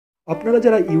আপনারা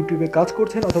যারা ইউটিউবে কাজ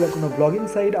করছেন অথবা কোনো ব্লগিং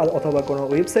সাইট অথবা কোনো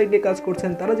ওয়েবসাইট নিয়ে কাজ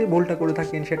করছেন, তারা যে ভুলটা করে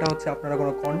থাকেন সেটা হচ্ছে আপনারা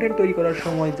কোনো কন্টেন্ট তৈরি করার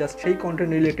সময় জাস্ট সেই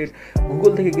কন্টেন্ট রিলেটেড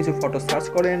গুগল থেকে কিছু ফটো সার্চ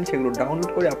করেন, সেগুলো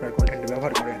ডাউনলোড করে আপনার কন্টেন্টে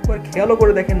ব্যবহার করেন। এবার খেয়ালও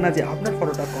করে দেখেন না যে আপনার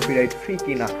ফটোটা কপিরাইট ফ্রি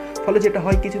কিনা। ফলে যেটা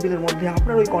হয়, কিছুদিনের মধ্যে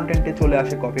আপনার ওই কন্টেন্টে চলে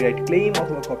আসে কপিরাইট ক্লেইম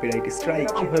অথবা কপিরাইট স্ট্রাইক,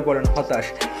 হয়ে পড়েন হতাশ।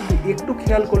 কিন্তু একটু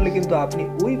খেয়াল করলে কিন্তু আপনি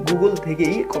ওই গুগল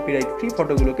থেকেই কপিরাইট ফ্রি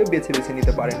ফটোগুলোকে বেছে বেছে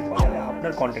নিতে পারেন। ফলে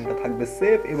আপনার কন্টেন্টটা থাকবে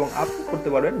সেফ এবং আপনি করতে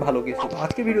পারবেন ভালো কিছু।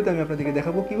 আজকের ভিডিওতে আমি আপনাদেরকে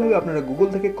দেখাবো কিভাবে আপনারা গুগল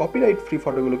থেকে কপিরাইট ফ্রি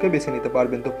ফটোগুলোকে বেছে নিতে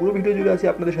পারবেন। তো পুরো ভিডিও জুড়ে আছি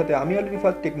আপনাদের সাথে আমি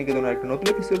alrifaaat নিকেতনের একটা নতুন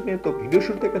এপিসোড নিয়ে। তো ভিডিও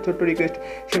শুরুতে একটা ছোট্ট রিকোয়েস্ট,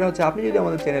 সেটা হচ্ছে আপনি যদি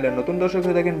আমাদের চ্যানেলের নতুন দর্শক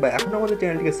হয়ে থাকেন বা এখন আমাদের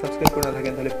চ্যানেলটিকে সাবস্ক্রাইব করে না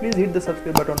থাকেন, তাহলে please hit the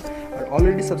subscribe button. R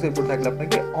already subscribe করে থাকলে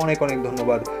আপনাকে অনেক অনেক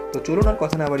ধন্যবাদ। তো চলুন আর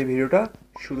কথা না বাড়িয়ে ভিডিওটা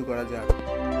শুরু করা যাক।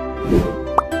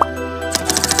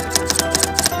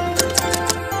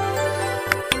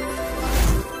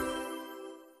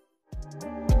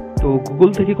 তো গুগল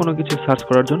থেকে কোনো কিছু সার্চ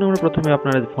করার জন্য আমরা প্রথমে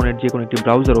আপনার ফোনের যে কোনো একটি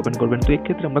ব্রাউজার ওপেন করবেন। তো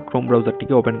এক্ষেত্রে আমরা ক্রোম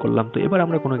ব্রাউজারটিকে ওপেন করলাম। তো এবার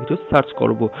আমরা কোনো কিছু সার্চ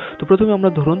করব। তো প্রথমে আমরা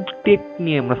ধরুন টেক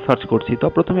নিয়ে আমরা সার্চ করছি। তো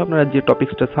প্রথমে আপনারা যে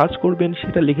টপিকসটা সার্চ করবেন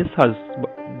সেটা লিখে সার্চ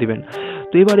দিবেন।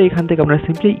 তো এবারে এখান থেকে আপনারা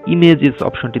সিম্পলি ইমেজেস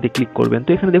অপশনটিতে ক্লিক করবেন। তো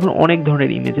এখানে দেখুন অনেক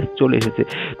ধরনের ইমেজেস চলে এসেছে।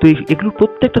 তো এগুলোর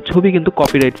প্রত্যেকটা ছবি কিন্তু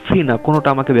কপিরাইট ফ্রি না, কোনোটা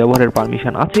আমাকে ব্যবহারের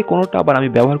পারমিশন আছে, কোনোটা আবার আমি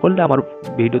ব্যবহার করলে আমার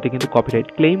ভিডিওতে কিন্তু কপিরাইট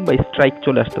ক্লেইম বা স্ট্রাইক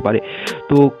চলে আসতে পারে।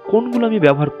 তো কোনগুলো আমি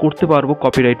ব্যবহার করতে পারবো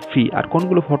কপিরাইট ফ্রি আর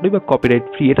কোনগুলো ফটোই বা কপিরাইট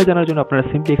ফ্রি, এটা জানার জন্য আপনারা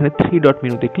সিম্পলি এখানে 3 ডট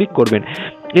মেনুতে ক্লিক করবেন।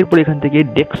 এরপর এখান থেকে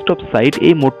ডেস্কটপ সাইট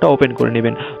এই মোডটা ওপেন করে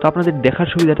নেবেন। তো আপনাদের দেখার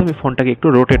সুবিধাটা আমি ফোনটাকে একটু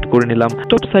রোটেট করে নিলাম।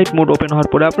 টপ সাইট মোড ওপেন হওয়ার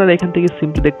পরে আপনারা এখান থেকে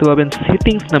সিম্পলি দেখতে পাবেন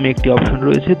সেটিংস নামে একটি অপশন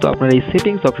রয়েছে। তো আপনারা এই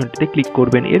সেটিংস অপশনটিতে ক্লিক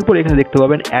করবেন। এরপর এখানে দেখতে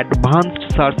পাবেন অ্যাডভান্সড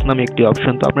সার্চ নামে একটি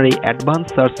অপশন। তো আপনারা এই অ্যাডভান্স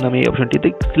সার্চ নামে এই অপশনটিতে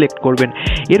সিলেক্ট করবেন।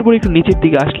 এরপর একটু নিচের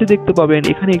দিকে আসলে দেখতে পাবেন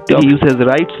এখানে একটি ইউজেস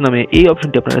রাইটস নামে এই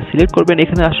অপশনটি আপনারা সিলেক্ট করবেন।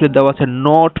 এখানে আসলে দেওয়া আছে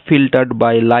নট ফিল্টার্ড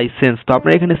বাই লাইসেন্স। তো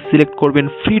আপনারা এখানে সিলেক্ট করবেন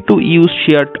free to use,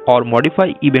 share or modify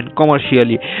even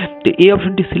commercially. তো এই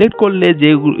অপশনটি সিলেক্ট করলে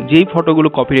যেই ফটোগুলো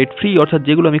কপিরাইট ফ্রি অর্থাৎ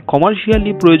যেগুলো আমি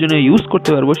কমার্শিয়ালি প্রয়োজনে ইউজ করতে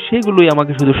পারবো সেগুলোই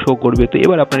আমাকে শুধু শো করবে। তো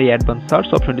এবার আপনারা এই অ্যাডভান্স সার্চ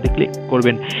অপশনটিতে ক্লিক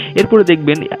করবেন। এরপরে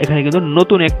দেখবেন এখানে কিন্তু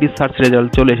নতুন একটি সার্চ রেজাল্ট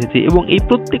চলে এসেছে এবং এই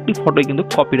প্রত্যেকটি ফটোই কিন্তু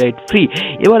কপিরাইট ফ্রি।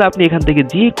 এবার আপনি এখান থেকে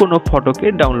যে কোনো ফটোকে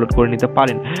ডাউনলোড করে নিতে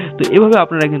পারেন। তো এভাবে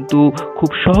আপনারা কিন্তু খুব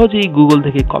সহজেই গুগল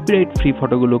থেকে কপিরাইট ফ্রি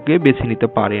ফটোগুলোকে বেছে নিতে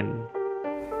পারেন।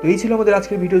 তো এই ছিল আমাদের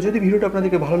আজকের ভিডিও। যদি ভিডিওটা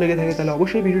আপনাদেরকে ভালো লেগে থাকে তাহলে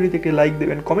অবশ্যই ভিডিওটিতে একটি লাইক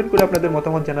দেবেন, কমেন্ট করে আপনাদের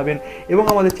মতামত জানাবেন এবং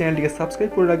আমাদের চ্যানেলটিকে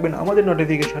সাবস্ক্রাইব করে রাখবেন আমাদের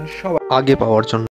নোটিফিকেশন সবার আগে পাওয়ার জন্য।